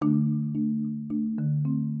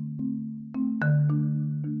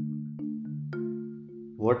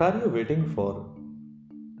What are you waiting for?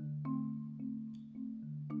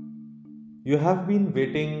 You have been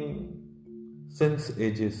waiting since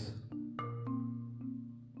ages,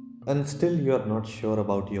 and still you are not sure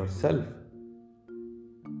about yourself.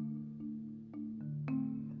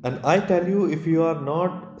 And I tell you, if you are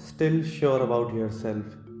not still sure about yourself,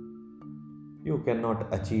 you cannot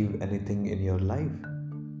achieve anything in your life.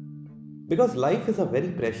 Because life is a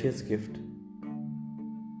very precious gift.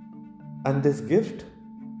 And this gift,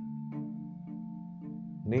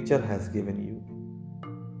 nature has given you.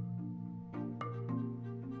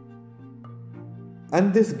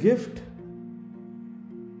 And this gift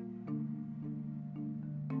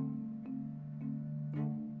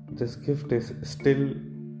is still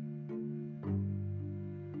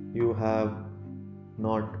you have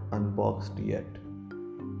not unboxed yet.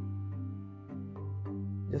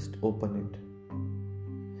 Just open it.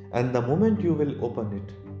 And the moment you will open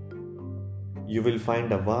it, you will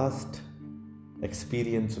find a vast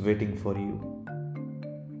experience waiting for you.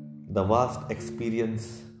 The vast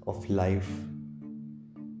experience of life,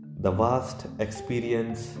 the vast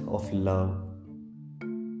experience of love,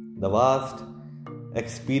 the vast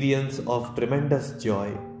experience of tremendous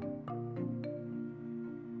joy.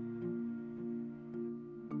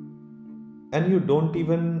 And you don't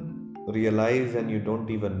even realize and you don't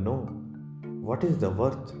even know what is the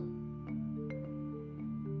worth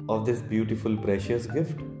of this beautiful, precious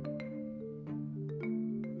gift.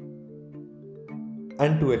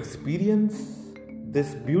 And to experience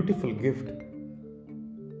this beautiful gift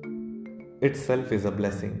itself is a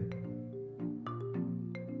blessing.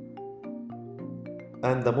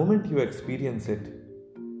 And the moment you experience it,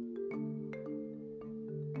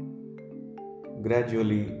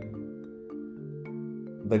 gradually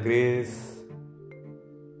the grace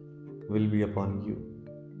will be upon you.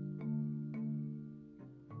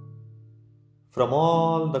 From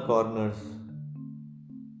all the corners,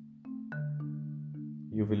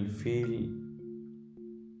 you will feel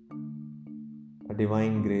a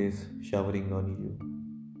divine grace showering on you.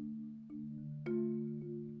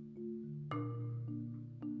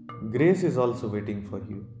 Grace is also waiting for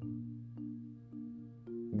you.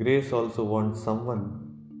 Grace also wants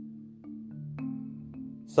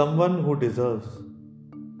someone who deserves.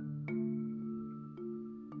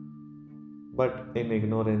 But in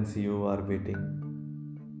ignorance, you are waiting.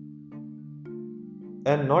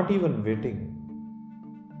 And not even waiting.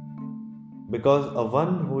 Because a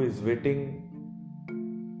one who is waiting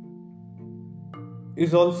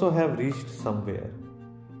is also have reached somewhere.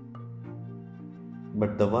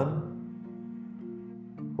 But the one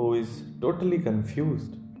who is totally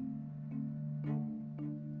confused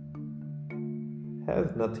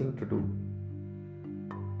has nothing to do.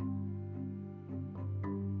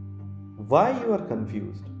 Why you are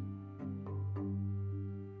confused?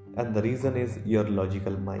 And the reason is your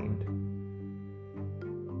logical mind.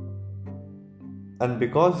 And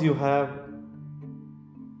because you have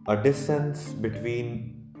a distance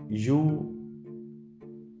between you,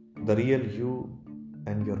 the real you,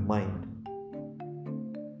 and your mind,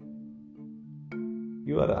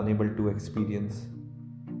 you are unable to experience,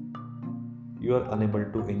 you are unable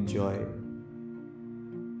to enjoy,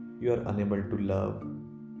 you are unable to love.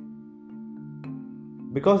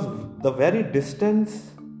 Because the very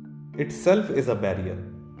distance itself is a barrier.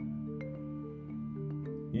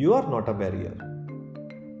 You are not a barrier.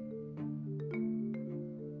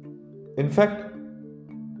 In fact,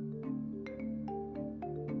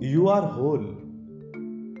 you are whole.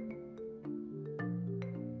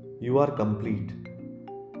 You are complete.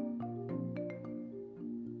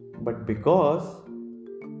 But because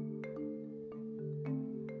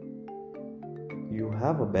you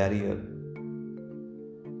have a barrier,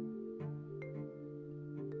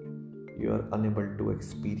 you are unable to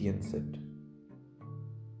experience it.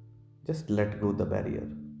 Just let go the barrier.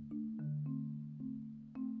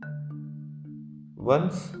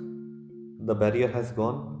 Once the barrier has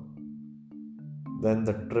gone, then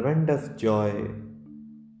the tremendous joy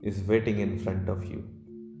is waiting in front of you.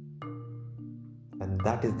 And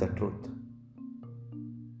that is the truth.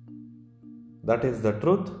 That is the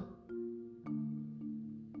truth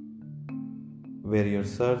where your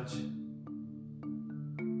search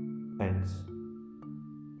ends.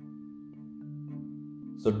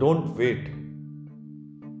 So don't wait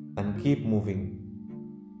and keep moving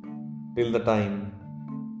till the time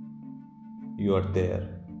you are there,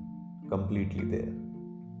 completely there.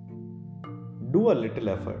 Do a little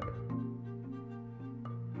effort.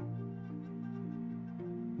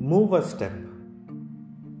 Move a step.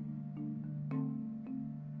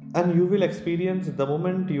 And you will experience the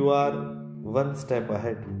moment you are one step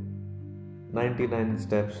ahead. 99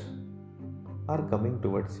 steps are coming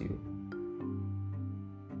towards you.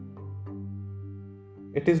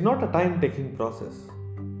 It is not a time taking process.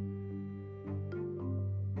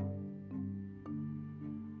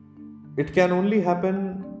 It can only happen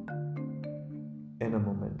in a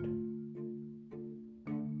moment.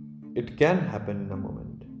 It can happen in a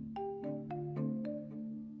moment.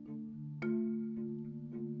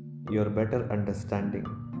 Your better understanding,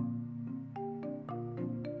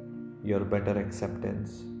 your better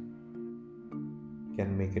acceptance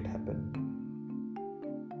can make it happen.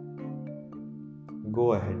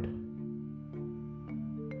 Go ahead,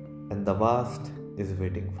 and the vast is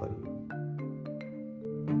waiting for you.